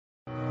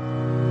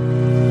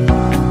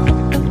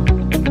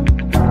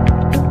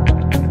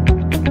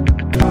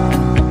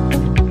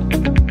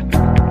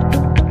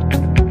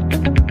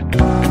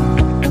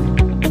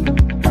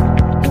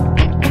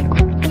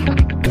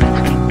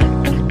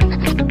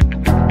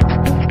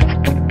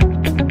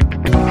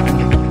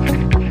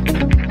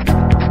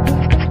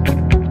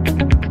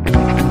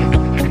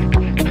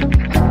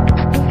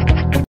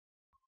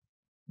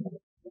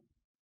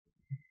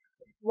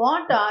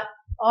What are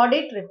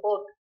audit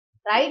report?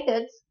 Write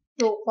its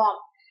true form.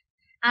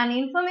 An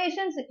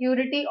information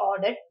security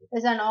audit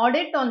is an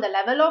audit on the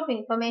level of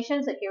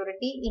information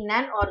security in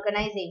an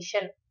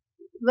organization.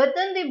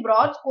 Within the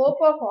broad scope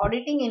of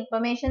auditing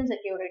information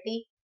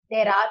security,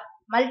 there are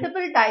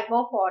multiple types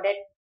of audit,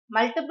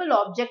 multiple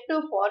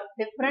objectives for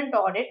different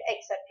audit,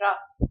 etc.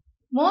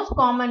 Most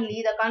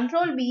commonly, the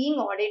control being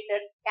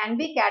audited can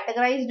be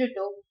categorized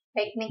to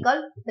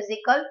technical,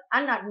 physical,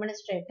 and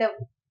administrative.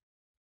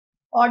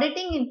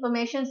 Auditing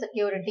information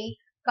security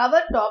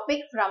cover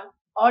topics from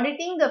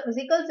auditing the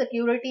physical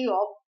security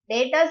of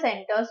data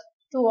centers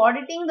to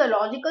auditing the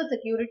logical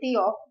security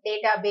of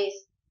database,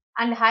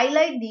 and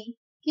highlight the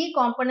key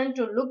component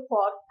to look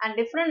for and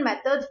different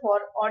methods for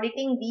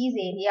auditing these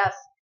areas.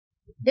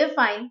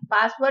 Define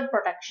password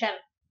protection.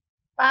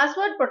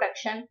 Password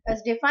protection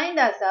is defined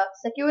as a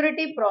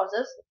security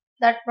process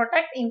that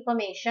protects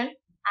information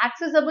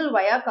accessible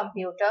via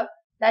computer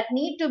that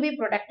need to be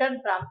protected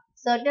from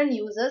certain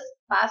users.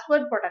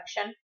 Password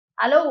protection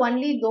allow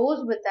only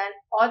those with an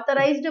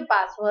authorized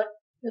password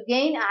to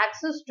gain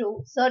access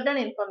to certain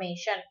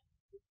information.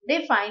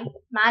 Define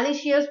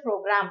malicious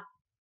program.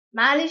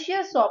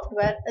 Malicious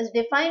software is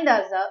defined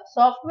as a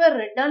software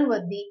written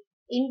with the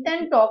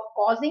intent of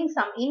causing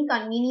some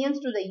inconvenience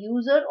to the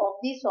user of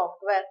the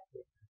software.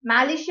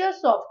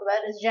 Malicious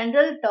software is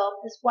general term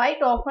is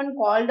quite often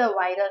called a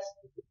virus.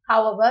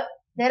 However,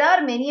 there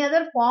are many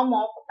other forms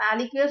of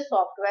malicious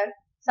software.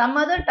 Some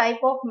other type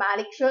of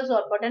malicious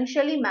or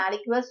potentially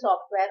malicious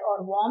software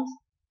are worms,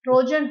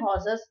 Trojan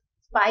horses,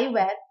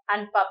 spyware,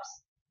 and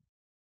pups.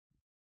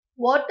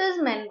 What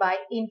is meant by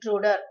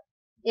intruder?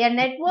 A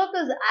network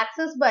is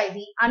accessed by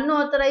the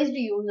unauthorized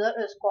user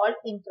is called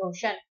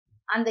intrusion,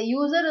 and the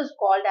user is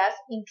called as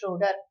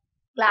intruder.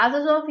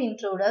 Classes of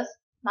intruders: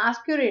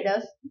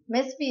 masqueraders,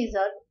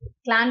 misfeasor,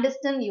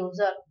 clandestine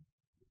user.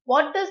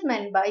 What is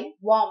meant by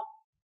worm?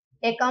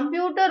 A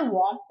computer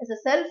worm is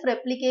a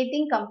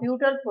self-replicating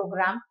computer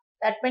program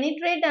that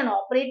penetrates an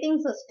operating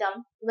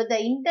system with the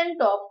intent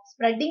of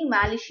spreading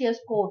malicious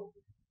code.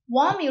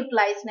 Worm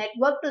utilize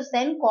network to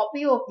send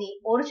copy of the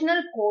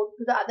original code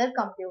to the other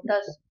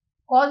computers,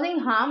 causing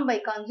harm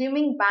by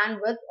consuming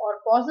bandwidth or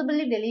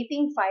possibly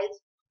deleting files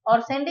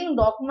or sending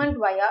document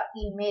via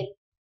email.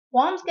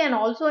 Worms can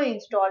also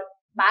install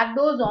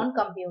backdoors on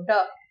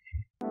computer.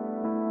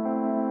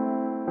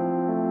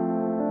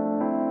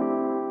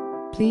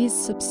 Please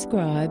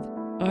subscribe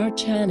our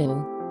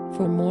channel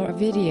for more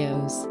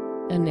videos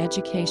and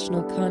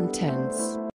educational contents.